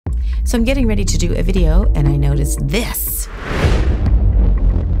So I'm getting ready to do a video and I noticed this.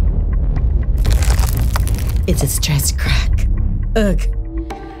 It's a stress crack. Ugh.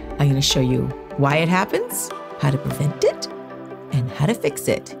 I'm going to show you why it happens, how to prevent it, and how to fix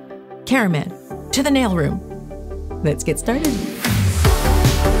it. Cameraman, to the nail room. Let's get started.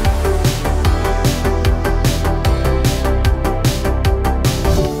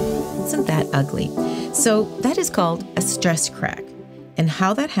 Isn't that ugly? So that is called a stress crack. And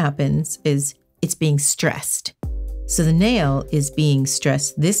how that happens is it's being stressed. So the nail is being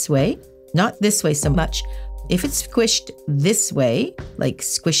stressed this way, not this way so much. If it's squished this way, like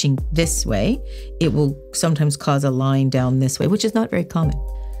squishing this way, it will sometimes cause a line down this way, which is not very common.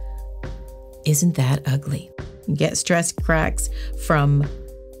 Isn't that ugly? You get stress cracks from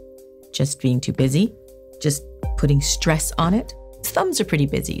just being too busy, just putting stress on it. Thumbs are pretty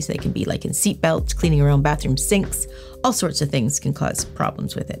busy, so they can be like in seat belts, cleaning around bathroom sinks, all sorts of things can cause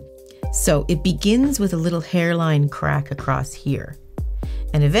problems with it. So it begins with a little hairline crack across here.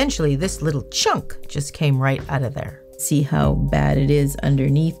 And eventually this little chunk just came right out of there. See how bad it is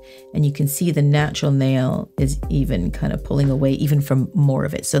underneath, and you can see the natural nail is even kind of pulling away even from more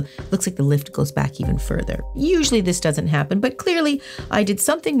of it. So it looks like the lift goes back even further. Usually this doesn't happen, but clearly I did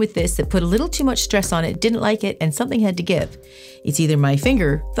something with this that put a little too much stress on it, didn't like it, and something had to give. It's either my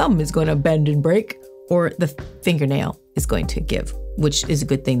thumb is going to bend and break, or the fingernail is going to give, which is a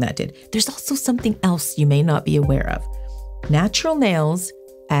good thing that did. There's also something else you may not be aware of. Natural nails,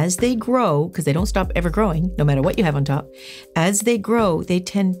 as they grow, because they don't stop ever growing, no matter what you have on top, as they grow, they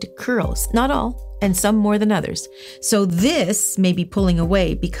tend to curl. Not all, and some more than others. So this may be pulling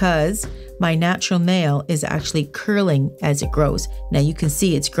away because my natural nail is actually curling as it grows. Now you can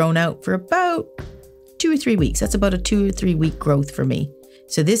see it's grown out for about 2 or 3 weeks. That's about a 2 or 3 week growth for me.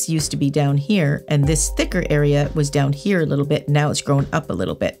 So this used to be down here, and this thicker area was down here a little bit. Now it's grown up a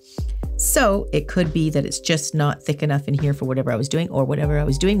little bit. So it could be that it's just not thick enough in here for whatever I was doing, or whatever I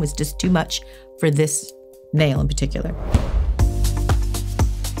was doing was just too much for this nail in particular.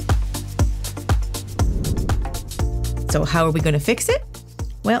 So how are we going to fix it?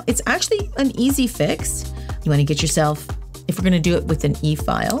 Well, it's actually an easy fix. You want to get yourself, if we're going to do it with an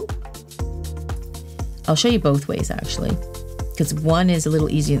e-file, I'll show you both ways actually, because one is a little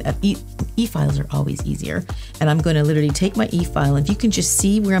easier. E-files are always easier. And I'm going to literally take my e-file, and if you can just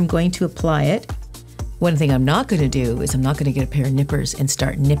see where I'm going to apply it. One thing I'm not going to do is I'm not going to get a pair of nippers and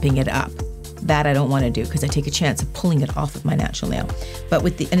start nipping it up. That I don't want to do because I take a chance of pulling it off of my natural nail. But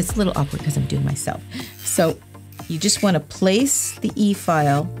and it's a little awkward because I'm doing myself. So you just want to place the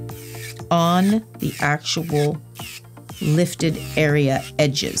e-file on the actual lifted area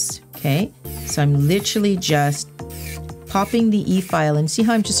edges, okay? So I'm literally just popping the e-file, and see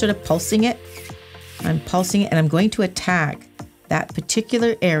how I'm just sort of pulsing it? I'm pulsing it, and I'm going to attack that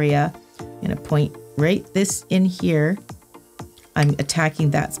particular area. I'm going to point right this in here. I'm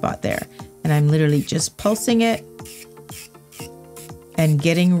attacking that spot there, and I'm literally just pulsing it and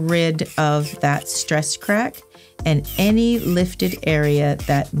getting rid of that stress crack and any lifted area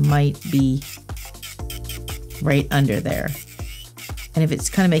that might be right under there. And if it's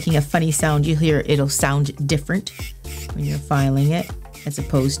kind of making a funny sound, you'll hear it'll sound different when you're filing it, as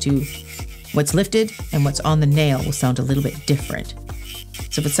opposed to what's lifted and what's on the nail will sound a little bit different.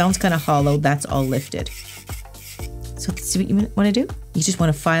 So if it sounds kind of hollow, that's all lifted. So see what you want to do? You just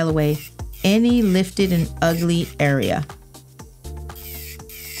want to file away any lifted and ugly area.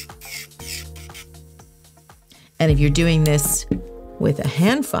 And if you're doing this with a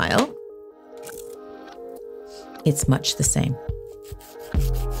hand file, it's much the same.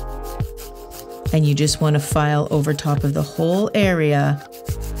 And you just want to file over top of the whole area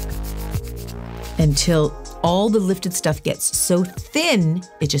until all the lifted stuff gets so thin,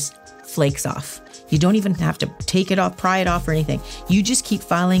 it just flakes off. You don't even have to take it off, pry it off or anything. You just keep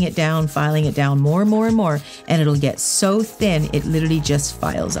filing it down more and more and more, and it'll get so thin, it literally just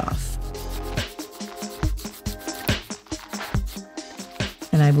files off.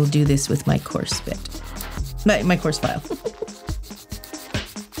 And I will do this with my coarse bit, my coarse file.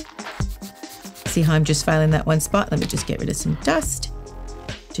 See how I'm just filing that one spot? Let me just get rid of some dust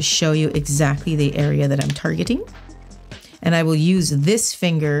to show you exactly the area that I'm targeting. And I will use this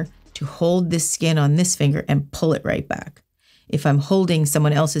finger to hold this skin on this finger and pull it right back. If I'm holding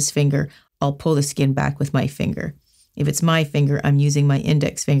someone else's finger, I'll pull the skin back with my finger. If it's my finger, I'm using my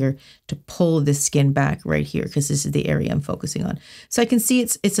index finger to pull the skin back right here, because this is the area I'm focusing on. So I can see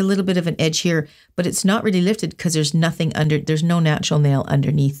it's a little bit of an edge here, but it's not really lifted because there's nothing under, there's no natural nail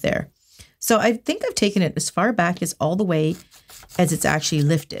underneath there. So I think I've taken it as far back as all the way as it's actually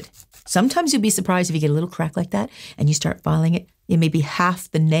lifted. Sometimes you'll be surprised if you get a little crack like that and you start filing it. it may be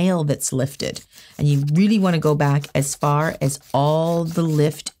half the nail that's lifted. And you really want to go back as far as all the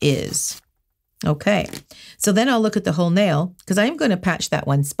lift is. Okay, so then I'll look at the whole nail because I'm going to patch that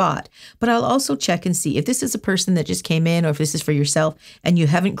one spot, but I'll also check and see if this is a person that just came in or if this is for yourself and you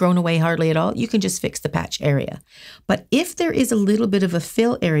haven't grown away hardly at all, you can just fix the patch area. But if there is a little bit of a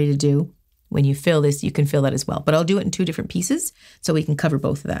fill area to do, when you fill this, you can fill that as well. But I'll do it in 2 different pieces so we can cover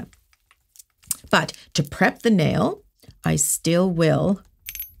both of that. But to prep the nail, I still will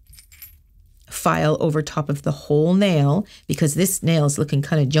file over top of the whole nail because this nail is looking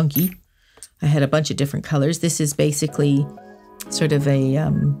kind of junky. I had a bunch of different colors. This is basically sort of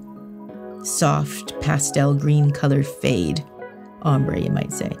a soft pastel green color fade ombre, you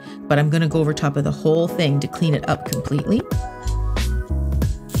might say. But I'm going to go over top of the whole thing to clean it up completely.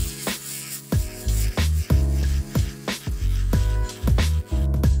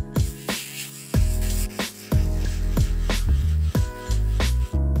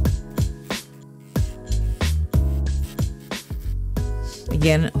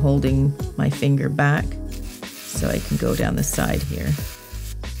 Again, holding my finger back so I can go down the side here.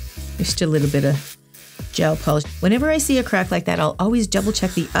 There's still a little bit of gel polish. Whenever I see a crack like that, I'll always double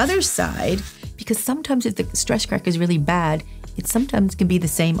check the other side because sometimes if the stress crack is really bad, it sometimes can be the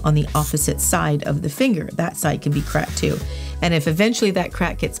same on the opposite side of the finger. That side can be cracked too. And if eventually that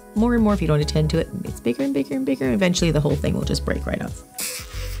crack gets more and more, if you don't attend to it, it's bigger and bigger and bigger, eventually the whole thing will just break right off.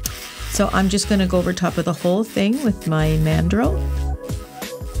 So I'm just gonna go over top of the whole thing with my mandrel.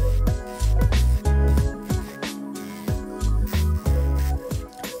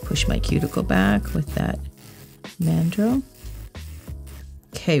 Push my cuticle back with that mandrel.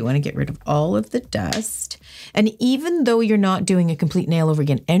 Okay, want to get rid of all of the dust. And even though you're not doing a complete nail over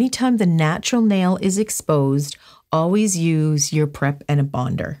again, anytime the natural nail is exposed, always use your prep and a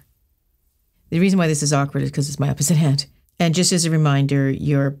bonder. The reason why this is awkward is because it's my opposite hand. And just as a reminder,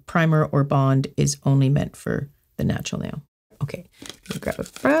 your primer or bond is only meant for the natural nail. Okay, grab a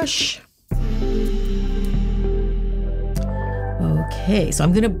brush. Okay, so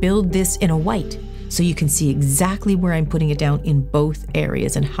I'm going to build this in a white so you can see exactly where I'm putting it down in both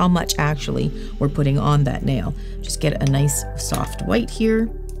areas and how much actually we're putting on that nail. Just get a nice soft white here.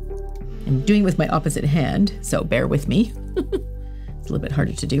 I'm doing it with my opposite hand, so bear with me. It's a little bit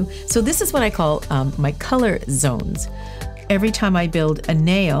harder to do. So this is what I call my color zones. Every time I build a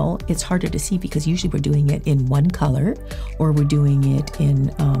nail, it's harder to see because usually we're doing it in one color or we're doing it in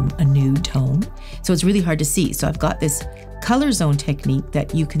a nude tone. So it's really hard to see. So I've got this color zone technique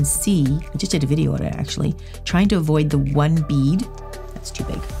that you can see. I just did a video on it actually, trying to avoid the one bead. That's too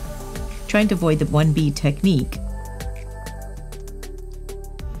big. Trying to avoid the one bead technique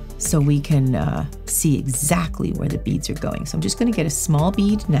so we can see exactly where the beads are going. So I'm just going to get a small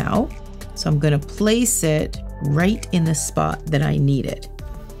bead now. So I'm going to place it right in the spot that I need it.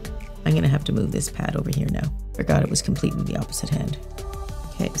 I'm going to have to move this pad over here now. Forgot it was completely the opposite hand.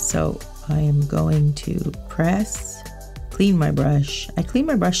 Okay, so I am going to press, clean my brush. I clean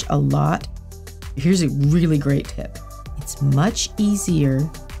my brush a lot. Here's a really great tip. It's much easier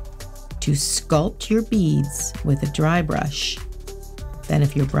to sculpt your beads with a dry brush than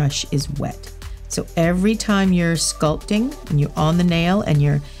if your brush is wet. So every time you're sculpting and you're on the nail and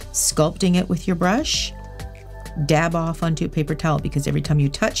you're sculpting it with your brush, dab off onto a paper towel because every time you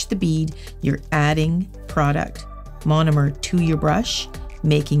touch the bead, you're adding product, monomer to your brush,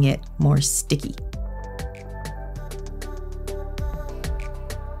 making it more sticky.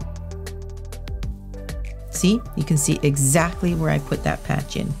 See, you can see exactly where I put that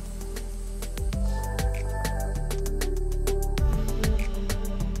patch in.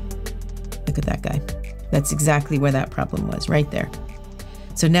 Look at that guy. That's exactly where that problem was, right there.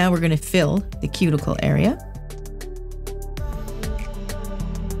 So now we're going to fill the cuticle area.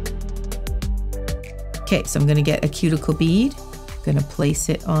 Okay, so I'm going to get a cuticle bead. I'm going to place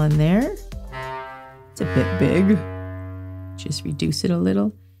it on there. It's a bit big. Just reduce it a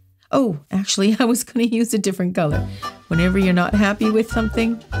little. Oh, actually, I was going to use a different color. Whenever you're not happy with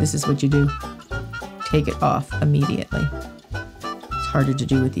something, this is what you do. Take it off immediately. It's harder to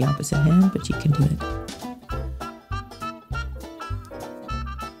do with the opposite hand, but you can do it.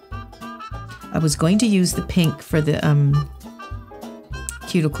 I was going to use the pink for the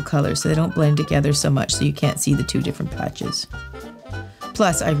cuticle color so they don't blend together so much so you can't see the two different patches.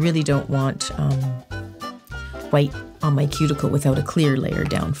 Plus, I really don't want white on my cuticle without a clear layer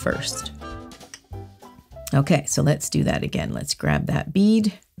down first. Okay, so let's do that again. Let's grab that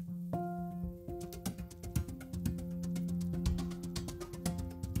bead.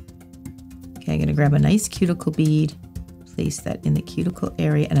 Okay, I'm gonna grab a nice cuticle bead, place that in the cuticle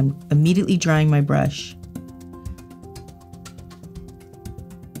area, and I'm immediately drying my brush.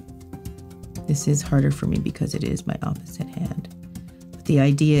 This is harder for me because it is my opposite hand. But the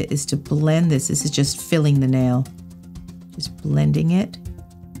idea is to blend this. This is just filling the nail. Just blending it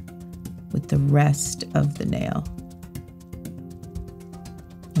with the rest of the nail.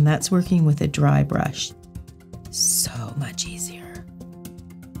 And that's working with a dry brush. So much easier.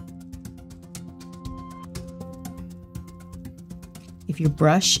 If your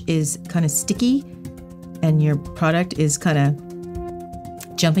brush is kind of sticky and your product is kind of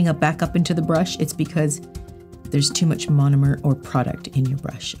jumping back up into the brush, it's because there's too much monomer or product in your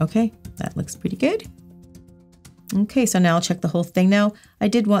brush. Okay, that looks pretty good. Okay, so now I'll check the whole thing. Now, I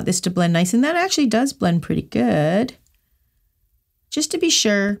did want this to blend nice, and that actually does blend pretty good. Just to be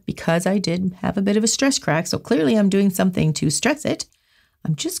sure, because I did have a bit of a stress crack, so clearly I'm doing something to stress it,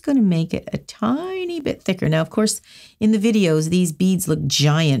 I'm just going to make it a tiny bit thicker. Now, of course, in the videos, these beads look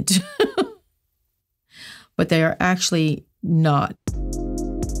giant, but they are actually not.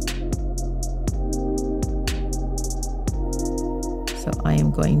 So I am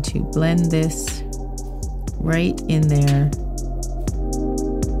going to blend this right in there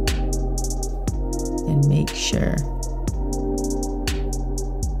and make sure.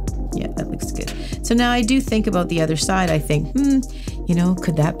 Yeah, that looks good. So now I do think about the other side. I think, you know,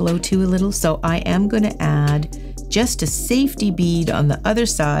 could that blow too a little? So I am going to add just a safety bead on the other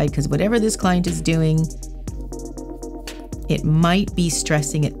side, because whatever this client is doing, it might be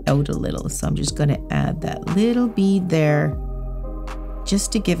stressing it out a little. So I'm just going to add that little bead there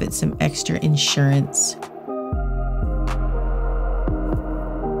just to give it some extra insurance.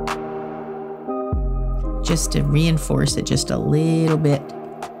 Just to reinforce it just a little bit.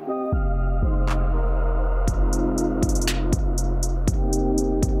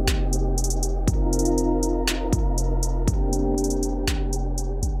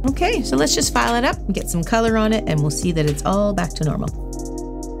 Okay, so let's just file it up and get some color on it, and we'll see that it's all back to normal.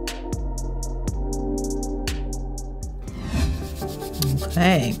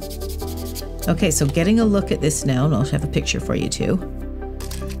 Okay. Okay, so getting a look at this now, and I'll have a picture for you too.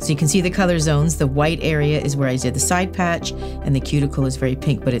 So you can see the color zones. The white area is where I did the side patch, and the cuticle is very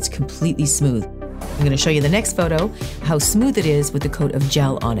pink, but it's completely smooth. I'm going to show you the next photo, how smooth it is with the coat of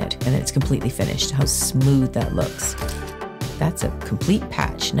gel on it, and it's completely finished, how smooth that looks. That's a complete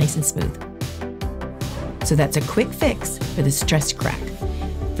patch, nice and smooth. So that's a quick fix for the stress crack.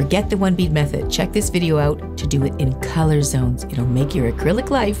 Forget the one bead method. Check this video out to do it in color zones. It'll make your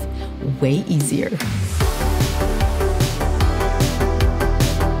acrylic life way easier.